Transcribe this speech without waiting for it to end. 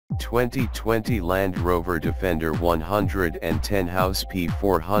2020 Land Rover Defender 110 House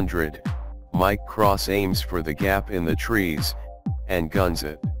P400, Mike Cross aims for the gap in the trees, and guns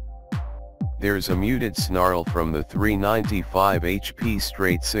it. There's a muted snarl from the 395 HP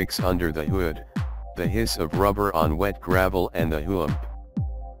straight 6 under the hood, the hiss of rubber on wet gravel and the whoomp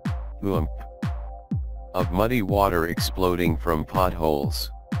of muddy water exploding from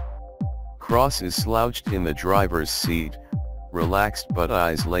potholes. Cross is slouched in the driver's seat, relaxed but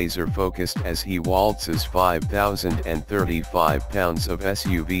eyes laser focused as he waltzes 5,035 pounds of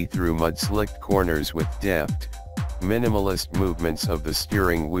SUV through mud-slicked corners with deft, minimalist movements of the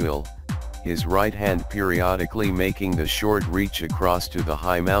steering wheel, his right hand periodically making the short reach across to the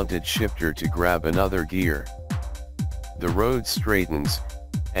high-mounted shifter to grab another gear. The road straightens,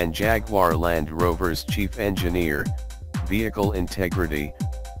 and Jaguar Land Rover's chief engineer, vehicle integrity,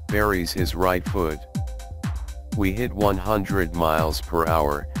 buries his right foot. We hit 100 miles per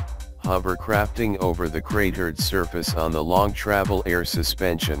hour, hovercrafting over the cratered surface on the long travel air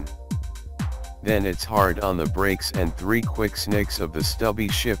suspension. Then it's hard on the brakes and 3 quick snicks of the stubby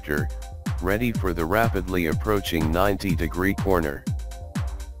shifter, ready for the rapidly approaching 90-degree corner.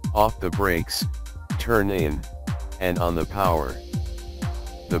 Off the brakes, turn in, and on the power.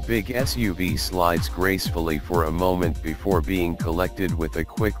 The big SUV slides gracefully for a moment before being collected with a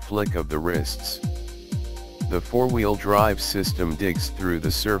quick flick of the wrists. The four-wheel drive system digs through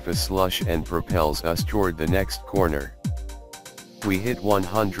the surface slush and propels us toward the next corner. We hit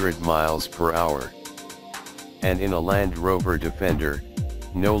 100 miles per hour. And in a Land Rover Defender,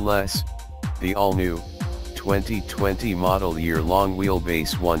 no less, the all-new, 2020 model year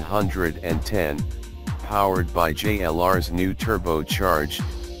long-wheelbase 110, powered by JLR's new turbocharged,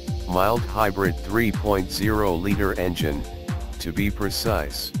 mild hybrid 3.0-liter engine, to be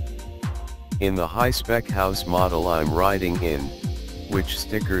precise. In the high-spec house model I'm riding in, which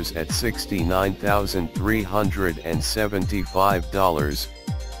stickers at $69,375,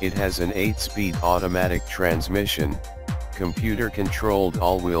 it has an 8-speed automatic transmission, computer-controlled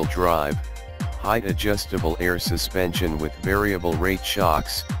all-wheel drive, height-adjustable air suspension with variable rate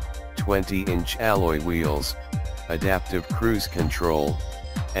shocks, 20-inch alloy wheels, adaptive cruise control,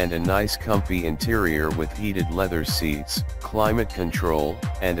 and a nice comfy interior with heated leather seats, climate control,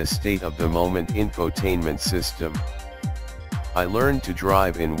 and a state-of-the-moment infotainment system. I learned to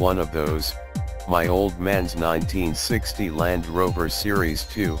drive in one of those, my old man's 1960 Land Rover Series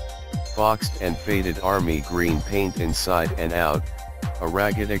 2, foxed and faded army green paint inside and out, a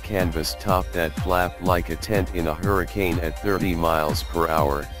ragged canvas top that flapped like a tent in a hurricane at 30 miles per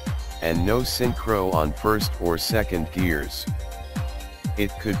hour, and no synchro on first or second gears.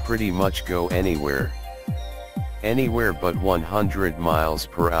 It could pretty much go anywhere. Anywhere but 100 miles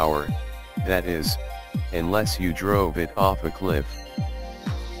per hour, that is, unless you drove it off a cliff.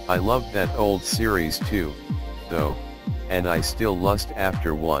 I loved that old Series 2, though, and I still lust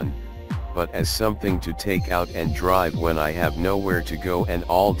after one, but as something to take out and drive when I have nowhere to go and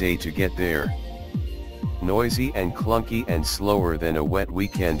all day to get there. Noisy and clunky and slower than a wet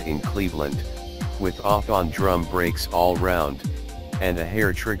weekend in Cleveland, with off-on drum brakes all round, and a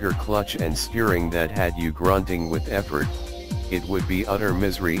hair trigger clutch and steering that had you grunting with effort, it would be utter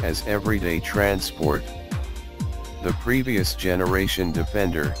misery as everyday transport. The previous generation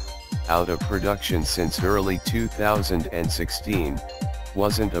Defender, out of production since early 2016,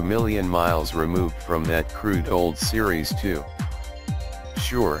 wasn't a million miles removed from that crude old Series 2.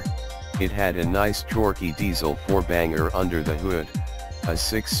 Sure, it had a nice torquey diesel 4-banger under the hood, a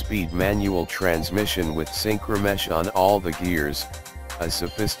 6-speed manual transmission with synchromesh on all the gears, a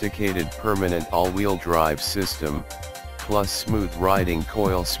sophisticated permanent all-wheel drive system, plus smooth riding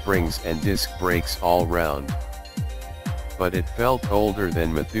coil springs and disc brakes all round. But it felt older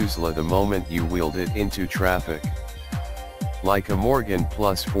than Methuselah the moment you wheeled it into traffic. Like a Morgan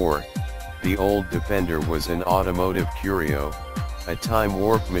Plus 4, the old Defender was an automotive curio, a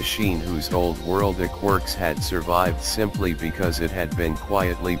time-warp machine whose old world quirks had survived simply because it had been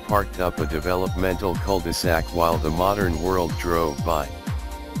quietly parked up a developmental cul-de-sac while the modern world drove by.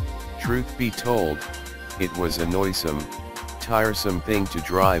 Truth be told, it was a noisome, tiresome thing to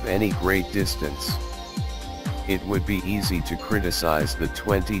drive any great distance. It would be easy to criticize the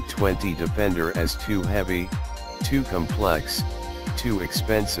 2020 Defender as too heavy, too complex, too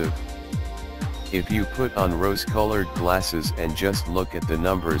expensive. If you put on rose-colored glasses and just look at the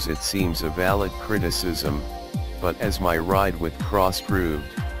numbers, it seems a valid criticism, but as my ride with Cross proved,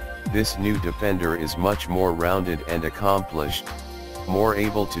 this new Defender is much more rounded and accomplished, more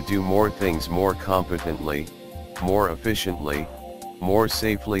able to do more things more competently, more efficiently, more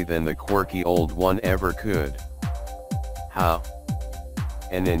safely than the quirky old one ever could. How?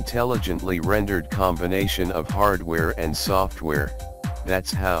 An intelligently rendered combination of hardware and software,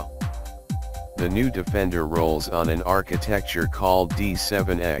 that's how. The new Defender rolls on an architecture called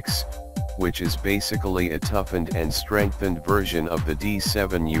D7X, which is basically a toughened and strengthened version of the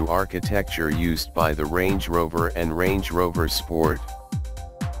D7U architecture used by the Range Rover and Range Rover Sport.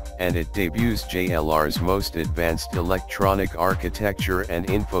 And it debuts JLR's most advanced electronic architecture and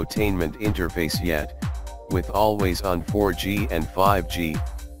infotainment interface yet, with always-on 4G and 5G,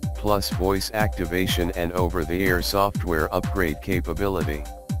 plus voice activation and over-the-air software upgrade capability.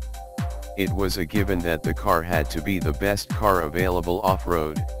 It was a given that the car had to be the best car available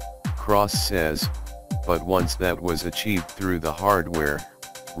off-road, Cross says, but once that was achieved through the hardware,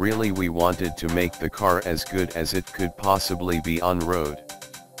 really we wanted to make the car as good as it could possibly be on-road.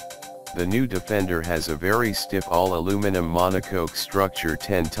 The new Defender has a very stiff all-aluminum monocoque structure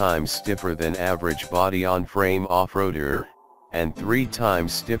 10 times stiffer than average body-on-frame off-roader, and 3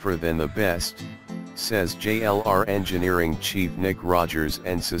 times stiffer than the best, says JLR engineering chief Nick Rogers,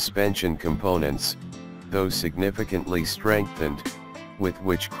 and suspension components, though significantly strengthened, with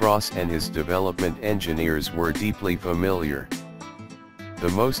which Cross and his development engineers were deeply familiar. The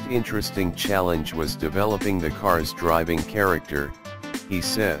most interesting challenge was developing the car's driving character, he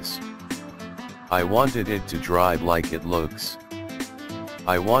says. I wanted it to drive like it looks.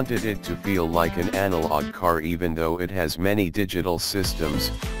 I wanted it to feel like an analog car even though it has many digital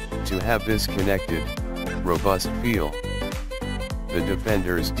systems, to have this connected, robust feel. The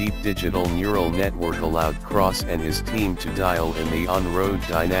Defender's deep digital neural network allowed Cross and his team to dial in the on-road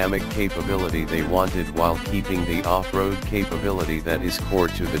dynamic capability they wanted while keeping the off-road capability that is core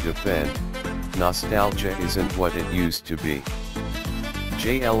to the Defend. Nostalgia isn't what it used to be.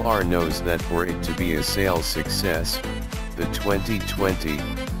 JLR knows that for it to be a sales success, the 2020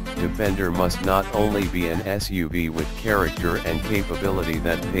 Defender must not only be an SUV with character and capability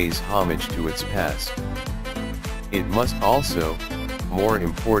that pays homage to its past. It must also, more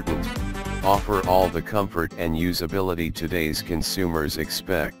important, offer all the comfort and usability today's consumers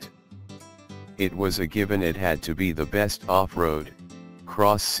expect. It was a given it had to be the best off-road,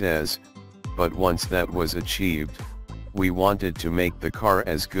 Cross says, but once that was achieved, we wanted to make the car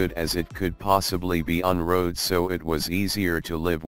as good as it could possibly be on road so it was easier to live